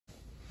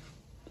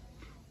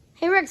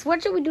Hey Rex,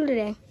 what should we do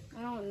today?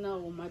 I don't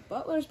know. My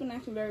butler's been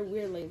acting very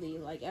weird lately.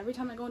 Like every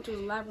time I go into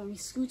his lab, when he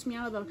scoots me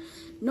out, about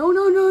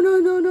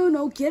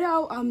no, get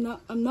out! I'm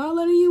not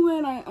letting you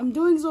in. I'm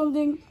doing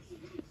something.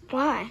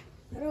 Why?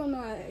 I don't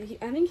know.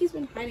 I think he's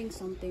been hiding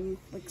something,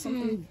 like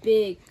something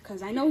big.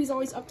 Because I know he's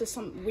always up to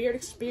some weird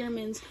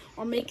experiments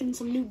or making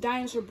some new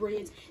dinosaur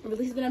breeds and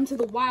releasing them to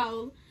the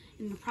wild.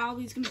 And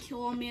probably he's gonna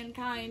kill all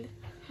mankind.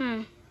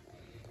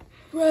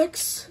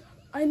 Rex,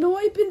 I know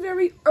I've been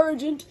very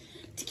urgent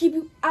to keep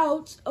you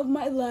out of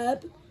my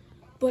lab,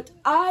 but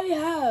I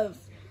have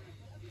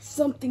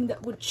something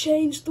that would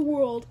change the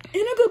world in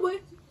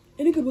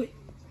a good way,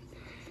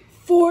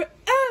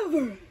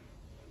 forever.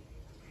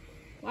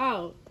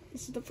 Wow,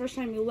 this is the first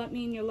time you let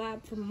me in your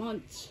lab for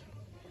months.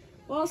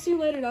 Well, I'll see you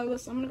later,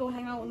 Douglas. I'm gonna go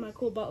hang out with my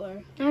cool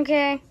butler.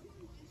 Okay.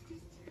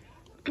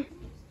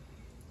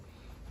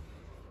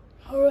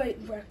 All right,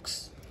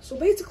 Rex. So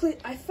basically,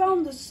 I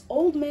found this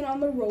old man on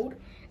the road.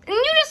 And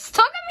you just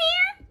stuck him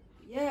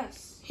here?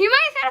 Yes. He might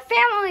have had a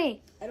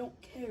family. I don't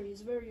care.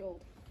 He's very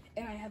old.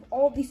 And I have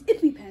all these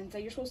EpiPens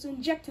that you're supposed to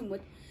inject him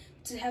with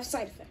to have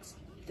side effects.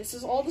 This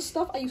is all the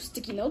stuff. I use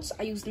sticky notes.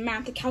 I use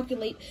math to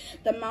calculate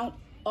the amount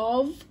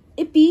of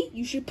Ippy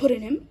you should put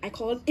in him. I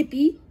call it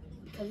Ippy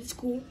because it's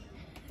cool.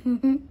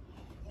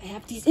 I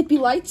have these Ippy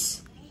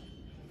lights.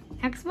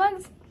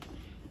 Hexbugs?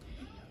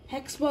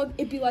 Hexbug,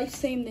 Ippy lights,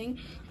 same thing.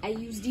 I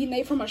use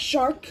DNA from a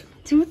shark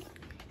Tooth?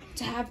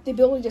 to have the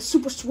ability to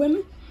super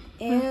swim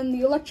and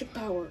the electric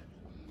power.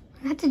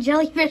 That's a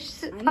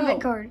jellyfish I know,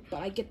 puppet card.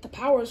 but I get the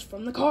powers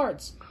from the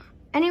cards.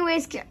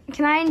 Anyways, can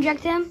I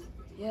inject him?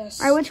 Yes.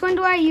 All right, which one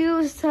do I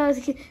use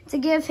to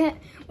give him?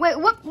 Wait,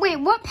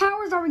 what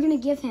powers are we gonna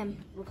give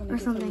him? We're gonna or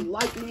give something? him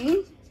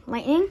lightning.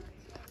 Lightning?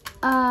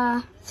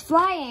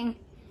 Flying.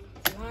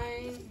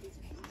 Flying.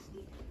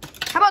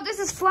 How about this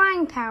is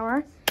flying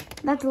power?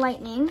 That's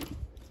lightning.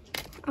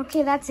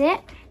 Okay, that's it.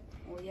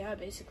 Oh yeah,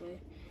 basically.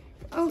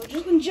 Oh. So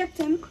just inject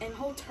him and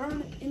he'll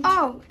turn into...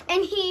 Oh,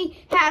 and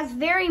he has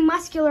very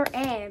muscular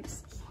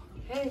abs.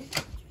 Hey.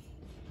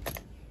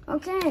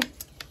 Okay,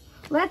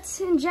 let's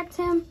inject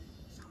him.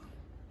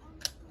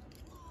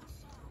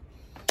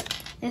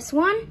 This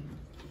one.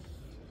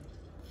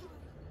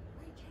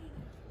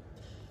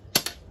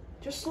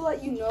 Just to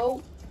let you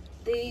know,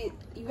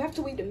 you have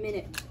to wait a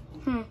minute.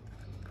 All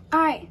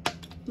right,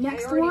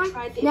 next already one.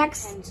 tried the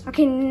Next. EpiPens.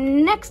 Okay,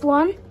 next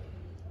one.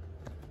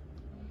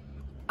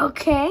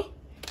 Okay,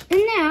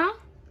 and now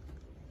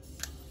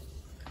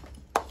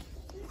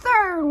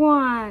third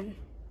one.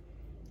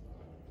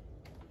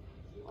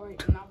 All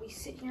right, now we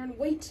sit here and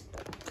wait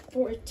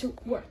for it to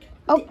work.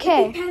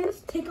 Okay. The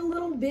EpiPens take a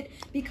little bit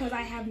because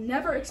I have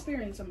never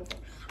experienced them before.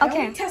 Okay.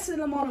 I only tested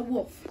them on a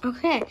wolf.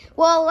 Okay,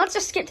 well, let's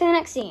just skip to the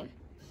next scene.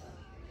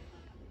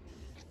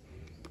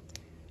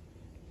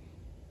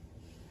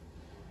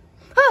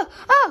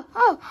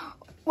 Oh,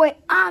 wait,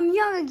 I'm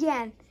young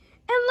again.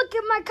 And look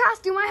at my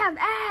costume, I have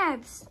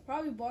abs.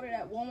 Probably bought it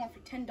at Walmart for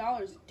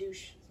 $10,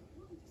 douche.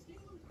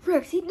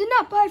 Rex, he did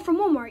not buy it from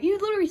Walmart. You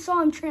literally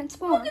saw him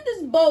transform. Look at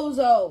this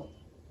bozo.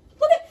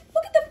 Look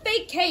at the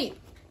fake cape.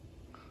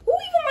 Who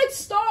even likes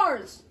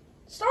stars?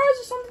 Stars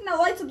are something that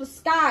lights up the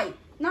sky,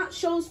 not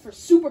shows for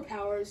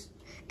superpowers.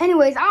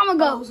 Anyways, I'm gonna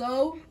go.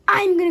 Bozo.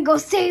 I'm gonna go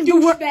save the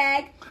world.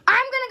 Douchebag.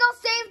 I'm gonna go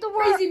save the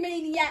world. Crazy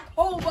maniac.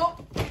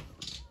 Hobo.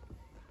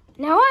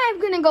 Now I'm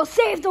gonna go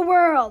save the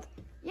world.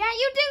 Yeah,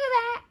 you do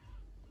that.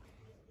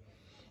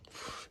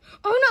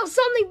 Oh no,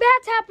 something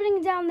bad's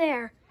happening down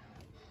there.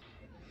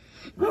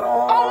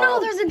 Oh no,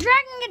 there's a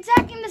dragon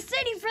attacking the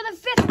city for the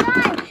 5th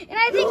time, and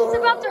I think he's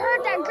about to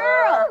hurt that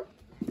girl.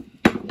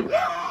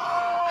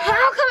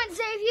 I'll come and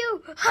save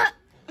you.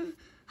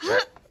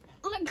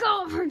 Let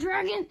go of her,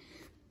 dragon.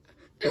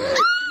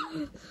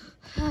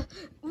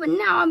 But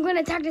now I'm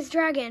gonna attack this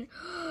dragon.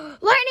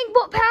 Lightning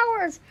bolt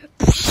powers.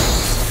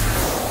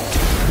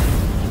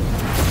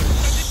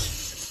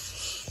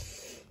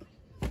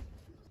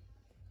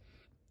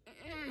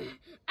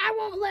 I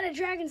won't let a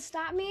dragon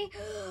stop me.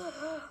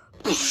 Girl,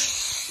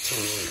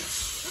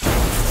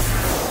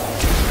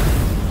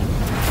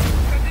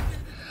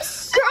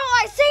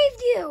 I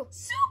saved you!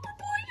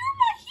 Superboy, you're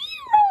my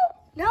hero!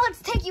 Now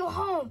let's take you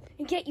home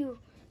and get you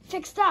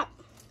fixed up.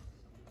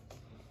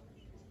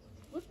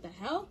 What the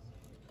hell?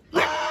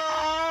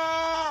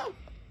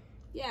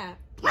 Yeah.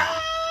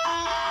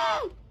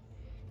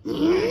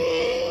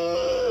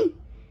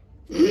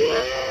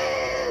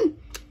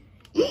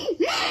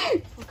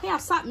 Okay, I'll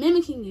stop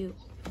mimicking you.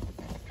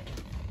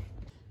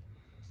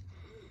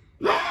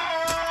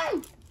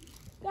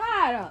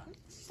 God,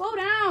 slow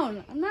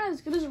down. I'm not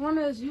as good as a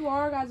runner as you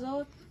are,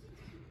 Godzilla.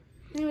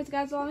 Anyways,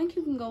 Godzilla, I think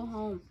you can go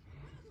home.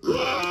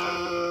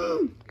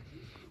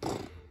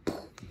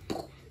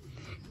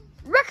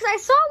 Rex, I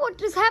saw what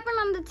just happened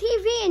on the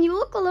TV and you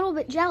look a little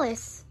bit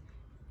jealous.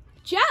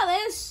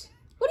 Jealous?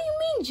 What do you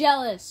mean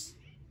jealous?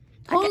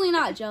 Totally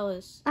not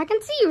jealous. I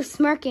can see you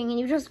smirking and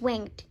you just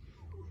winked.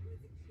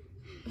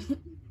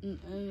 No,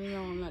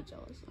 I'm not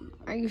jealous.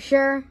 Are you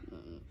sure?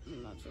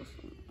 I'm not jealous.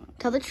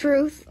 Tell the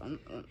truth. I'm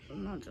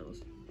not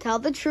jealous. Tell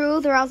the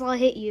truth or else I'll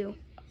hit you.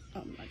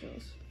 I'm not jealous.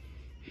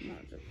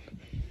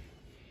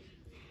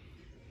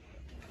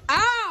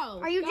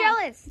 No. Are you God.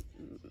 jealous?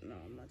 No,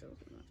 I'm not jealous.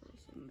 I'm not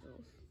jealous. I'm not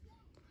jealous.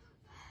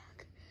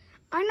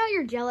 I know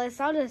you're jealous.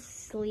 I'll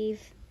just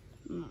leave.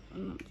 I'm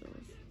not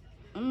jealous.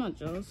 I'm not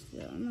jealous.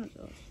 Yeah, I'm not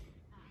jealous.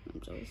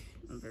 I'm jealous.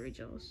 I'm very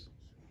jealous.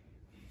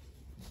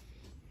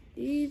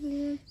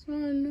 Even if the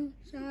sun don't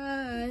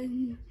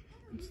shine,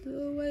 I'm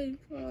still waiting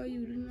for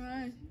you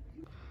tonight.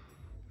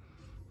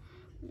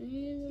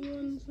 Even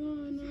when the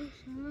sun don't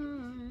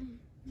shine.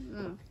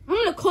 I'm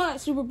gonna call that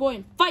Superboy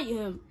and fight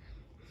him.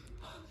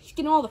 He's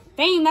getting all the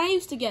fame that I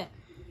used to get.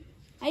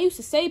 I used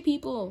to save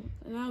people,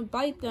 and I would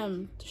bite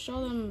them to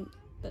show them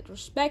that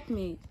respect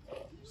me.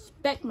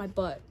 Respect my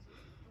butt.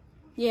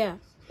 Yeah,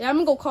 I'm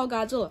gonna go call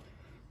Godzilla.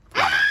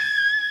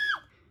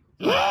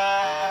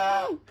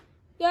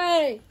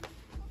 Yay!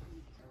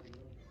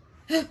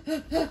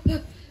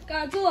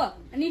 Godzilla,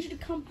 I need you to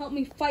come help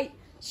me fight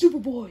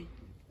Superboy.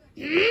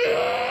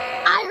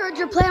 I heard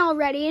your plan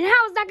already, and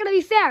how is that going to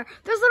be fair?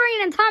 There's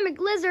literally an atomic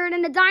lizard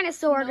and a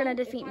dinosaur going to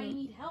defeat If I me.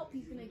 need help,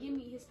 he's gonna give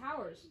me his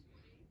powers.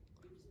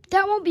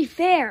 That won't be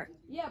fair.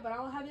 Yeah, but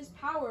I'll have his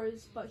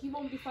powers, but he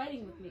won't be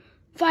fighting with me.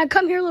 Fine,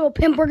 come here, little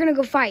pimp. We're going to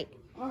go fight.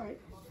 Alright.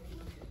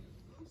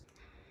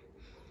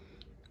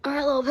 All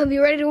right, little pimp,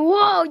 you ready to...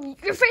 Whoa,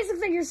 your face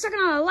looks like you're sucking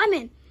on a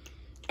lemon.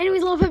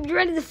 Anyways, little pimp, you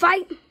ready to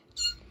fight?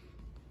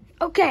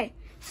 Okay,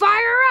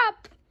 fire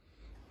up.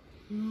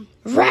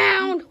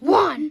 Round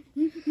one.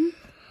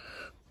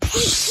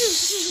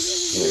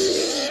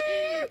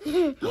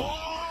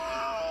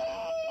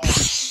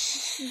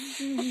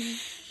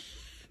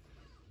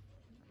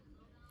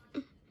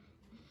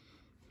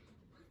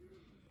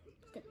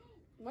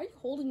 Why are you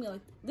holding me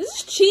like this? This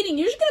is cheating.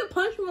 You're just gonna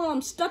punch me while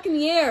I'm stuck in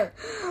the air.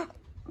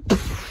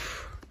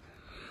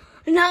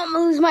 Now I'm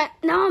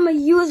gonna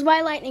use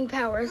my lightning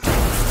powers.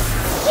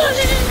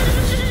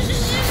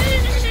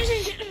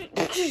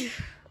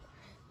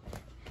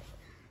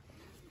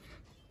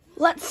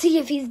 Let's see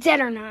if he's dead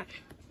or not.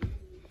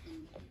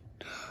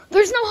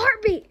 There's no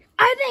heartbeat.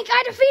 I think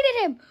I defeated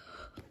him.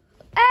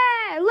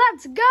 Hey,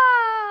 let's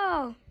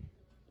go.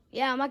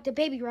 Yeah, I'm like the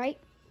baby, right?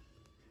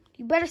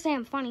 You better say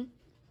I'm funny.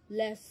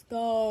 Let's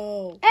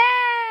go.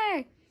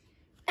 Hey!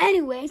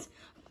 Anyways,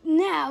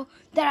 now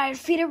that I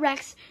defeated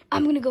Rex,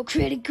 I'm gonna go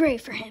create a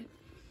grave for him.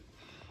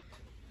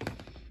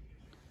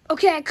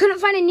 Okay, I couldn't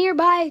find a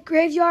nearby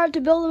graveyard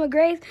to build him a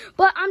grave,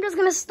 but I'm just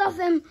gonna stuff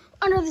him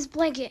under this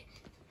blanket.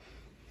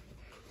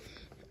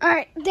 All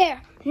right,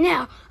 there.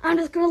 Now, I'm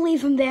just gonna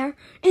leave him there,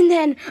 and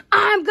then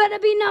I'm gonna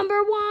be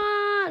number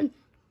one.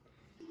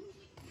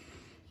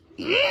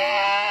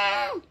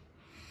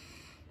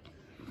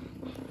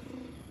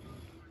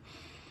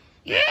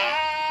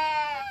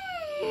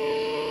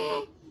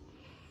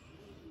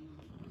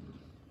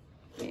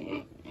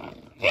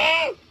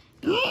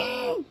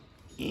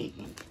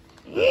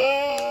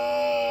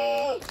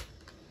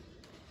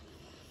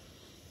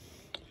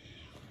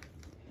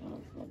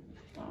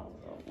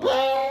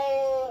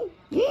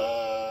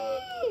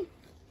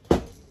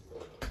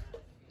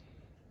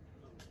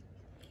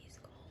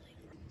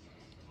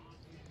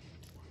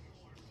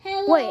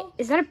 Hello. Wait,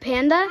 is that a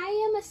panda?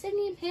 I am a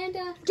Sydney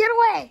panda. Get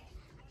away!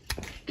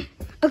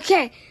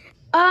 Okay,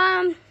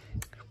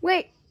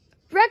 wait,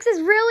 Rex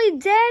is really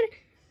dead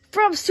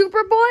from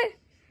Superboy?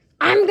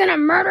 I'm gonna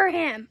murder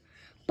him.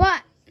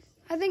 But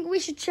I think we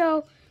should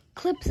show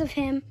clips of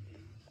him,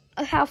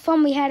 of how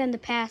fun we had in the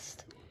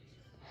past.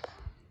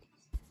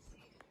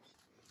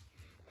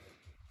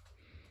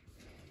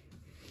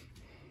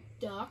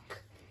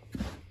 Duck.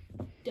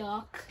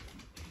 Duck.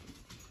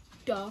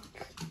 Duck.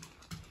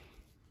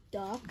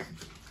 Duck.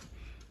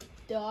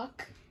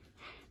 Duck.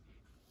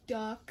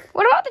 Duck.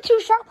 What about the two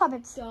shark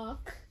puppets?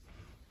 Duck.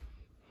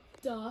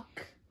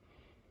 Duck.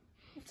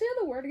 What's the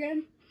other word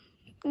again?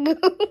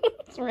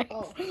 Goose. Rex.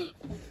 Oh.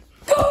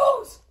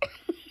 Goose!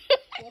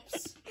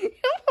 Whoops.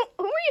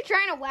 Who are you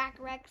trying to whack,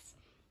 Rex?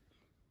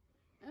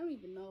 I don't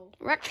even know.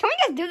 Rex, can we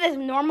just do this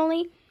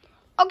normally?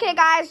 Okay,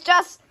 guys,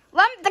 just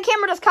let the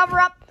camera just cover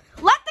up.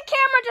 Let the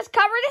camera just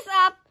cover this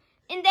up,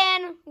 and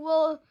then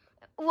we'll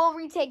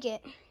retake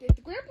it. Did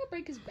the grandpa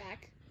break his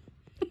back?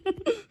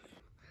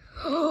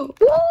 Whoa!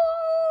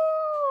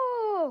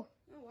 Oh,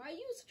 why are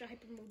you such a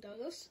hyper mode,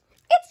 Douglas?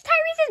 It's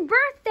Tyrese's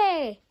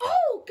birthday.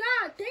 Oh,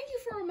 God, thank you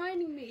for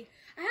reminding me.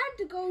 I had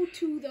to go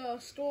to the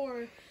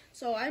store,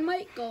 so I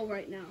might go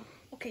right now.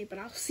 Okay, but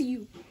I'll see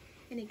you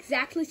in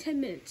exactly 10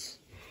 minutes.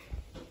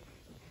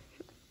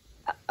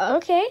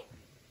 Okay.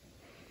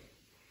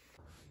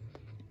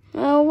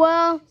 Oh,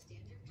 well,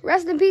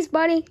 rest in peace,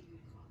 buddy.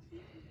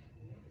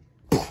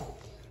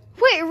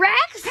 Wait,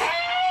 Rex?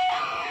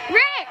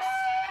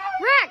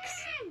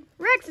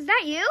 Rex, is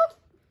that you?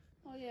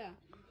 Oh, yeah.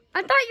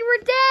 I thought you were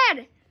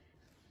dead.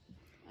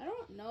 I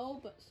don't know,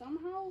 but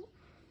somehow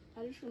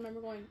I just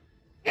remember going...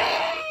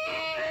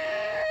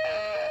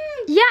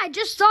 Yeah, I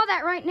just saw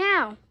that right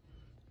now.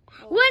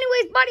 Oh. Well,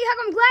 anyways, buddy,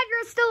 I'm glad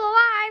you're still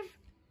alive.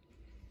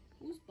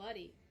 Who's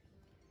Buddy?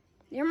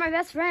 You're my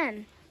best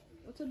friend.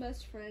 What's a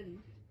best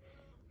friend?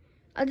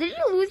 Did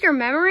you lose your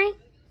memory?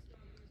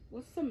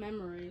 What's the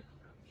memory?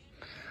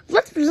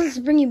 Let's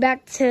bring you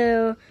back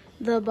to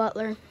the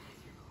butler.